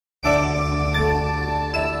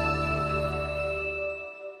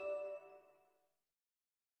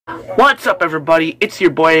What's up, everybody? It's your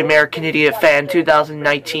boy American Idiot Fan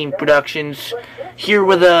 2019 Productions here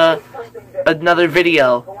with another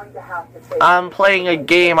video. I'm playing a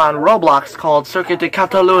game on Roblox called Circuit de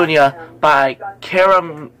Catalunya by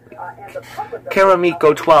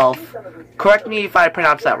Caramico12. Correct me if I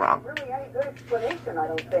pronounce that wrong.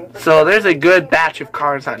 So there's a good batch of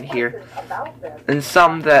cars on here, and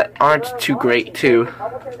some that aren't too great too.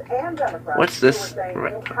 What's this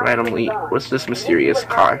randomly? What's this mysterious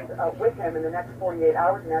car?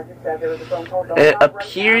 It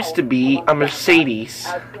appears to be a Mercedes.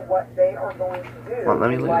 Well, let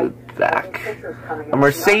me look at the back. A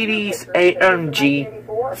Mercedes AMG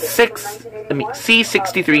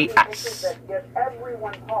C63S.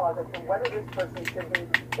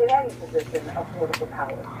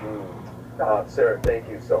 Sarah, thank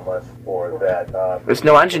you so much for that. There's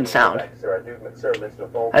no engine sound.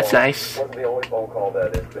 That's nice. Wasn't the only phone call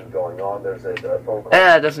that has been going on. There's a phone call.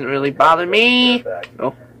 That doesn't really bother me.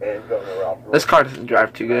 Oh. This car doesn't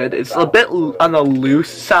drive too good. It's a bit on the loose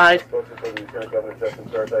side.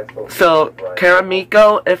 So,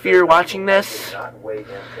 Caramico, if you're watching this,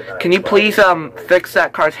 can you please fix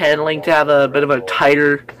that car's handling to have a bit of a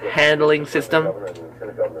tighter handling system?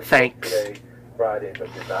 Thanks.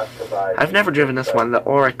 I've never driven this one, the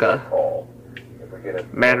Orica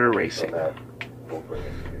Manor Racing.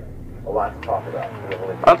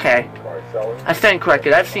 Okay, I stand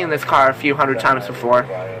corrected. I've seen this car a few hundred times before,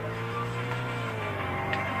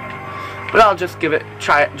 but I'll just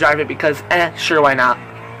drive it because, sure, why not?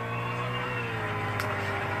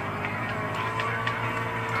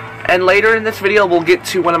 And later in this video, we'll get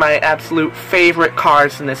to one of my absolute favorite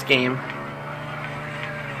cars in this game.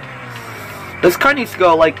 This car needs to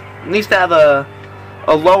go, needs to have a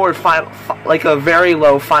lower final, like a very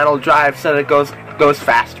low final drive so that it goes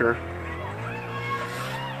faster.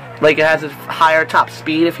 Like it has a higher top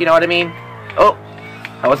speed, if you know what I mean. Oh,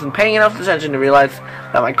 I wasn't paying enough attention to realize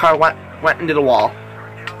that my car went into the wall.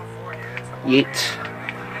 Yeet.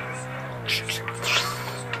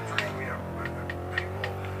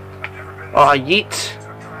 Aw, yeet.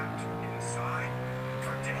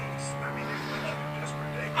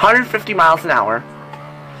 150 miles an hour.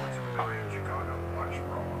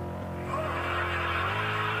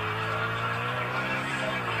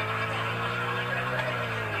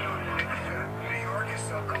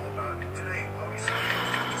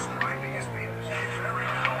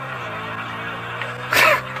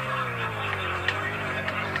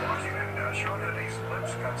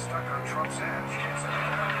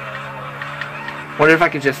 Wonder if I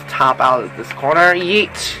could just top out of this corner.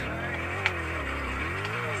 Yeet.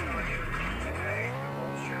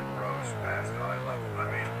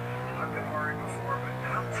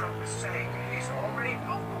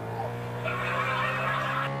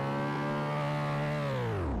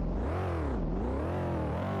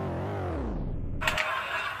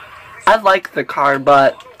 I like the car,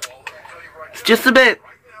 but it's just a bit,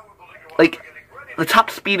 the top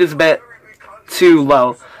speed is a bit too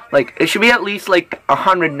low. It should be at least,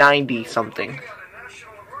 190 something.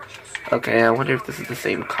 Okay, I wonder if this is the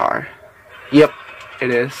same car. Yep,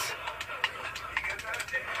 it is.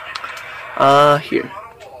 Here.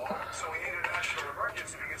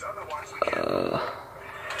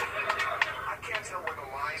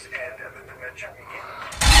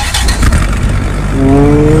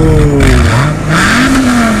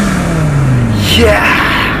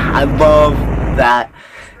 Yeah! I love that.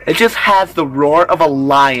 It just has the roar of a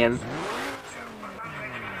lion.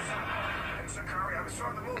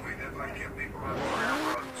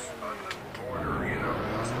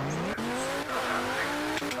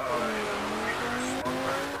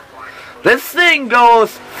 This thing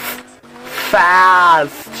goes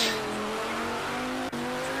fast.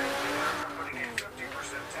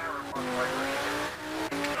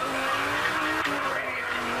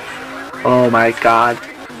 Oh my god.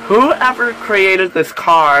 Whoever created this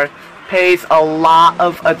car pays a lot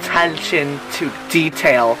of attention to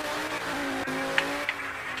detail.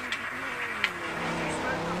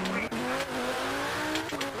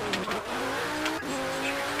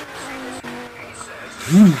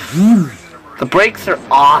 The brakes are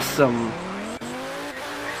awesome.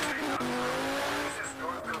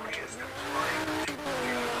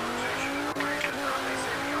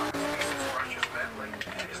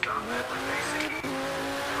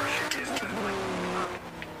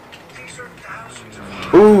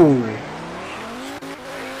 Ooh.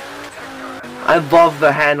 I love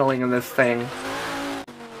the handling of this thing.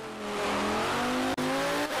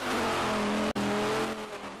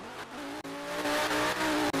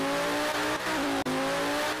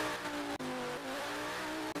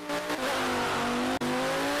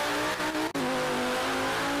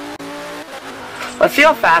 Let's see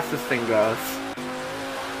how fast this thing goes.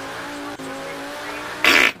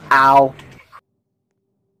 Ow.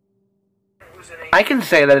 I can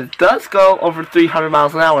say that it does go over 300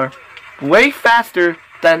 miles an hour. Way faster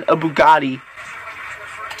than a Bugatti.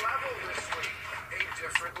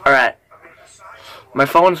 Alright. My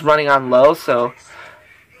phone's running on low, so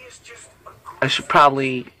I should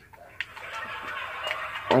probably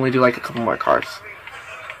only do like a couple more cars.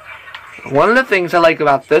 One of the things I like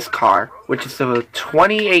about this car, which is the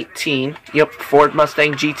 2018, yep, Ford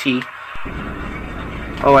Mustang GT.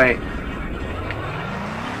 Oh wait.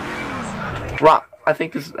 Wrong. I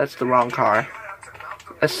think that's the wrong car.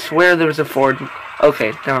 I swear there was a Ford.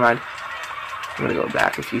 Okay, never mind. I'm gonna go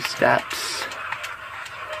back a few steps.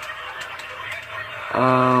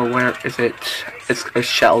 Where is it? It's a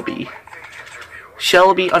Shelby.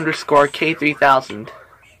 Shelby underscore K3000.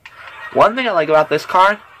 One thing I like about this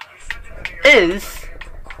car is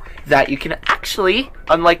that you can actually,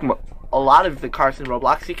 unlike a lot of the cars in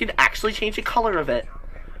Roblox, you can actually change the color of it.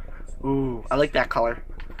 Ooh, I like that color.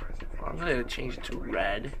 I'm gonna change it to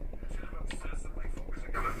red.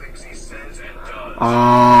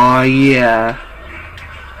 Oh yeah.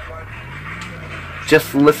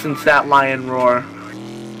 Just listen to that lion roar.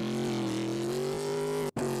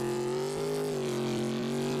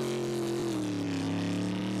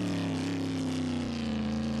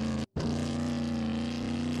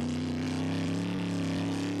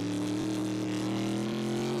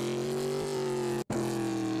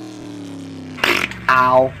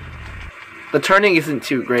 Ow. The turning isn't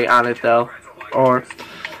too great on it though. Or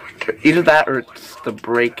either that or it's the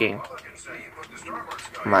braking.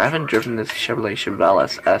 I haven't driven this Chevrolet Chevelle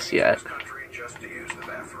SS yet.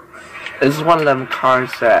 This is one of them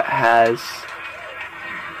cars that has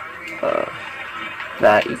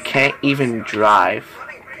that you can't even drive.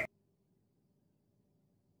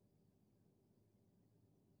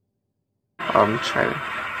 I'm trying.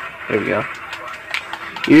 There we go.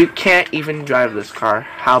 You can't even drive this car.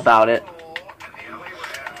 How about it?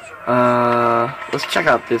 Let's check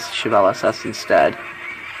out this Chevelle SS instead.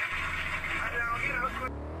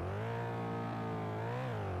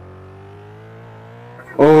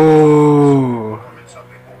 Oh,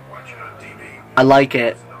 I like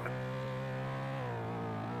it.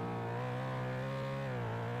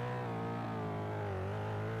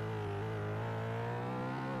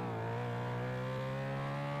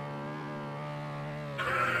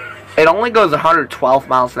 It only goes 112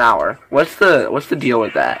 miles an hour. What's the deal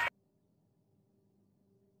with that?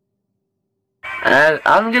 And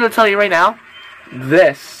I'm gonna tell you right now,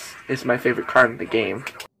 this is my favorite car in the game.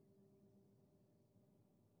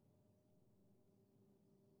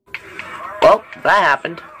 Well, that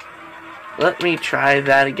happened. Let me try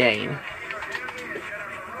that again.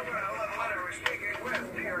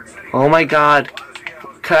 Oh my god.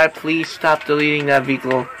 Could I please stop deleting that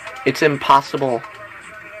vehicle? It's impossible.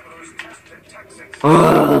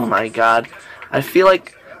 Oh my god. I feel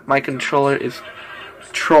like my controller is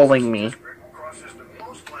trolling me.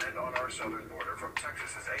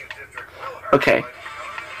 Okay.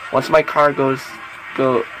 Once my car go,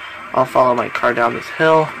 I'll follow my car down this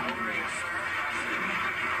hill.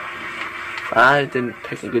 I didn't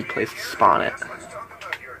pick a good place to spawn it.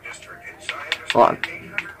 Hold on.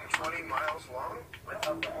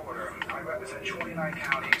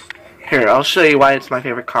 Here, I'll show you why it's my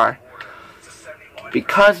favorite car.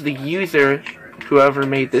 Because the user, whoever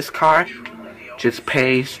made this car, just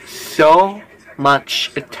pays so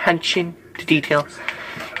much attention to detail.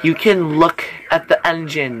 You can look at the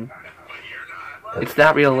engine. It's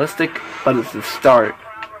not realistic, but it's the start.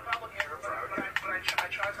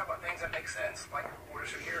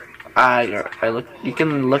 You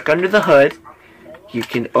can look under the hood. You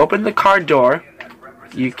can open the car door.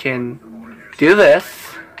 You can do this.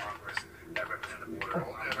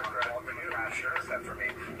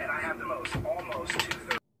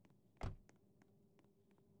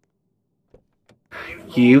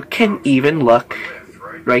 You can even look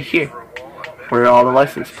right here, where all the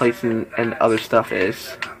license plates and other stuff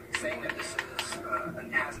is.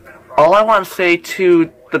 All I want to say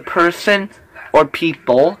to the person or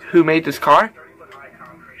people who made this car,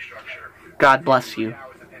 God bless you.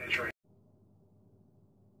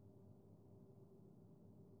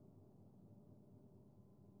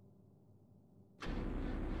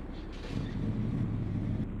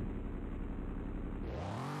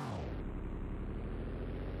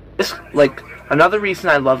 Like, another reason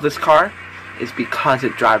I love this car is because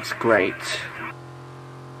it drives great.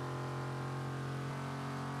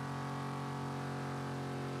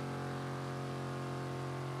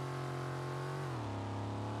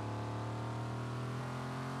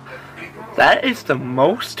 That is the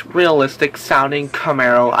most realistic sounding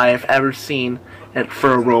Camaro I have ever seen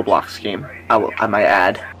for a Roblox game, I might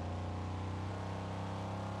add.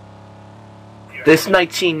 This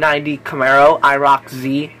 1990 Camaro IROC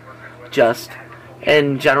Z just,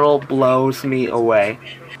 in general, blows me away.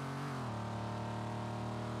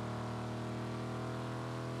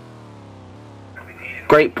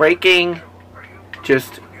 Great braking,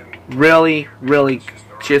 just really,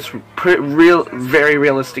 just very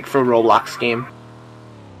realistic for a Roblox game.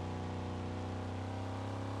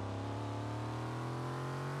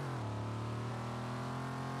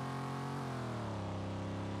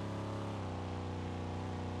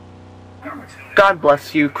 God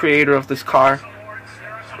bless you, creator of this car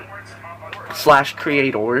 /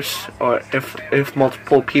 creators, or if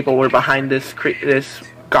multiple people were behind this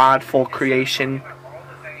godful creation,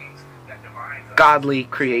 godly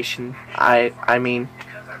creation. I mean.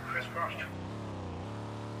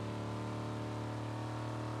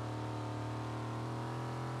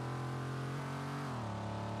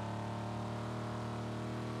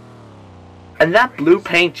 And that blue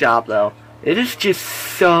paint job, though, it is just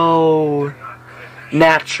so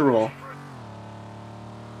natural.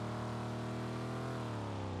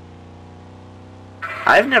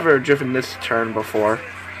 I've never driven this turn before.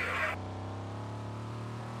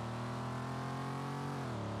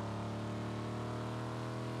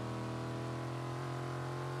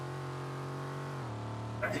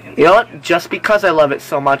 You know what? Just because I love it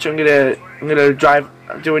so much, I'm gonna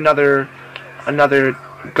do another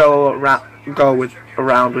go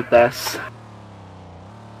around with this.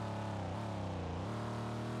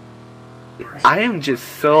 I am just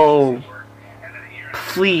so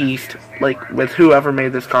pleased, like, with whoever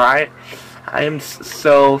made this car. I am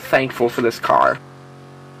so thankful for this car.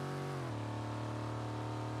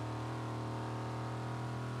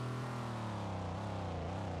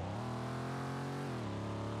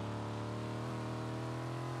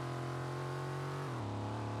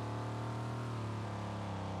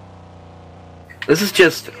 This is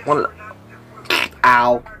just one of the...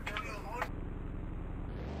 Ow.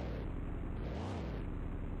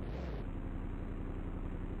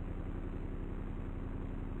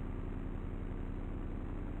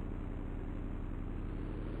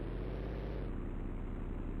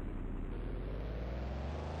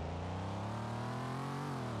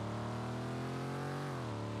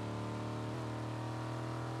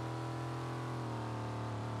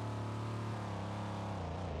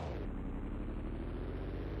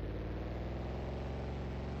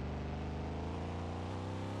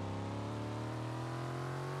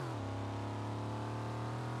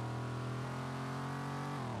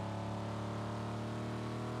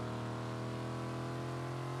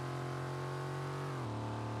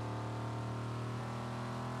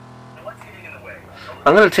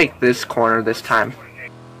 I'm gonna take this corner this time.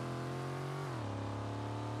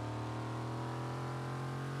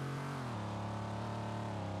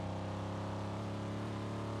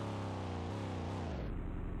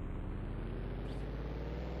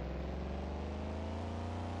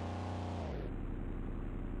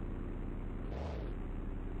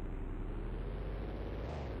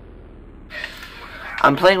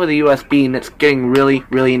 I'm playing with a USB and it's getting really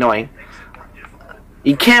annoying.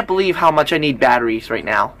 You can't believe how much I need batteries right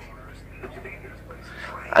now.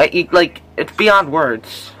 Like, it's beyond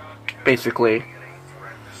words, basically.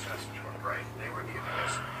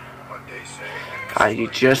 You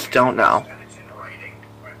just don't know.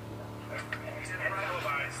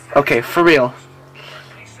 Okay, for real.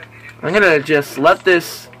 I'm gonna just let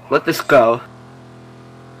this go.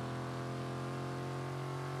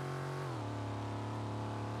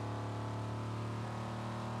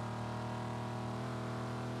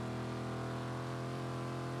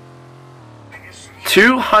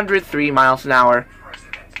 $203 miles an hour.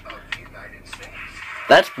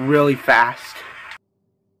 That's really fast.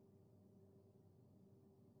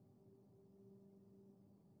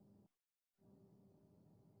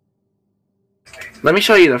 Let me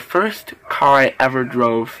show you the first car I ever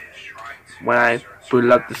drove when I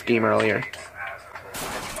booted up this game earlier.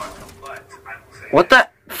 What the?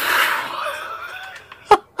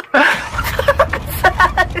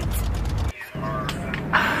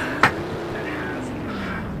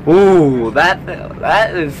 Ooh,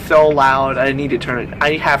 that is so loud. I need to turn it.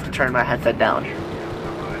 I have to turn my headset down.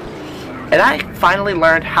 And I finally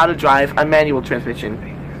learned how to drive a manual transmission.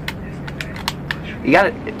 You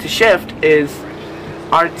got to shift is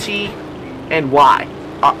RT and Y.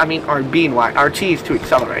 I mean, or B and Y. RT is to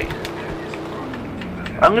accelerate.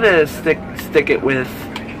 I'm gonna stick with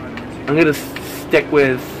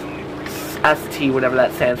ST, whatever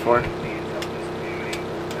that stands for.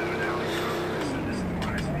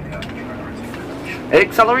 It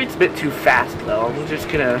accelerates a bit too fast though. I'm just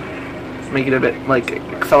gonna make it a bit, like,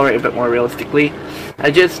 accelerate a bit more realistically.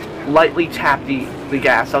 I just lightly tap the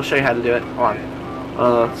gas. I'll show you how to do it. Hold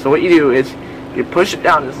on. So what you do is you push it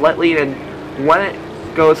down as lightly, and when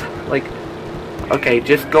it goes, like, okay,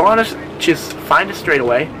 just go on just find a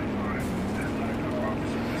straightaway.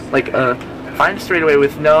 Like, find a straightaway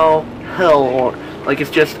with no hill, or, like, it's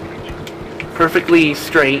just perfectly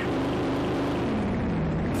straight.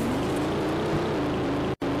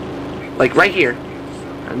 Like right here.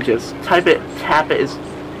 And just tap it as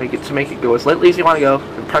make it go as lightly as you want to go,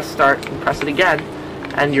 and press start and press it again,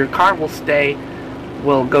 and your car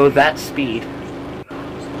will go that speed.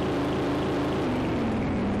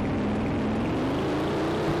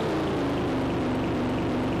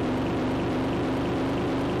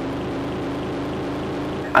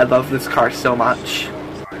 I love this car so much.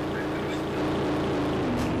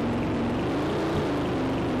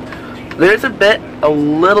 There's a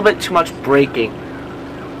little bit too much braking.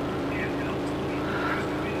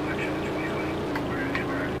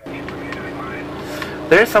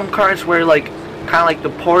 There's some cars where, like, kind of like the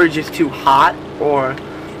porridge is too hot, or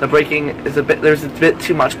the braking is there's a bit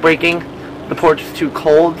too much braking. The porridge is too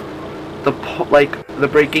cold. The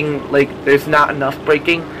braking, like, there's not enough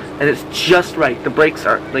braking, and it's just right. The brakes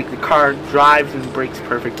are, like, the car drives and brakes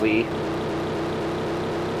perfectly.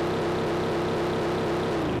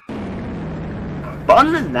 But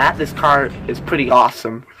other than that, this car is pretty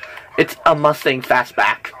awesome. It's a Mustang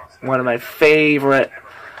Fastback, one of my favorite,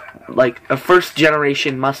 like, a first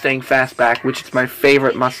generation Mustang Fastback, which is my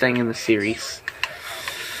favorite Mustang in the series.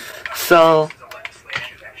 So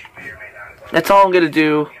that's all I'm gonna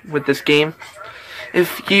do with this game.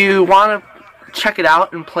 If you want to check it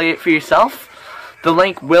out and play it for yourself, the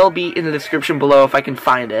link will be in the description below if I can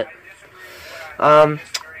find it.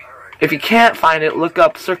 If you can't find it, look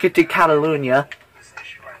up Circuit de Catalunya,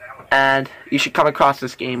 and you should come across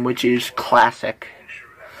this game, which is classic.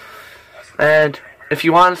 And if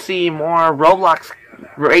you want to see more Roblox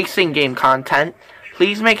racing game content,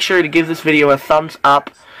 please make sure to give this video a thumbs up,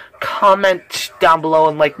 comment down below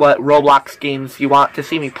and like what Roblox games you want to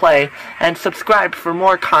see me play, and subscribe for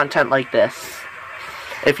more content like this.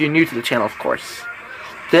 If you're new to the channel, of course.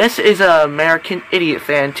 This is American Idiot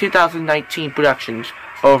Fan 2019 Productions.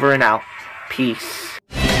 Over and out. Peace.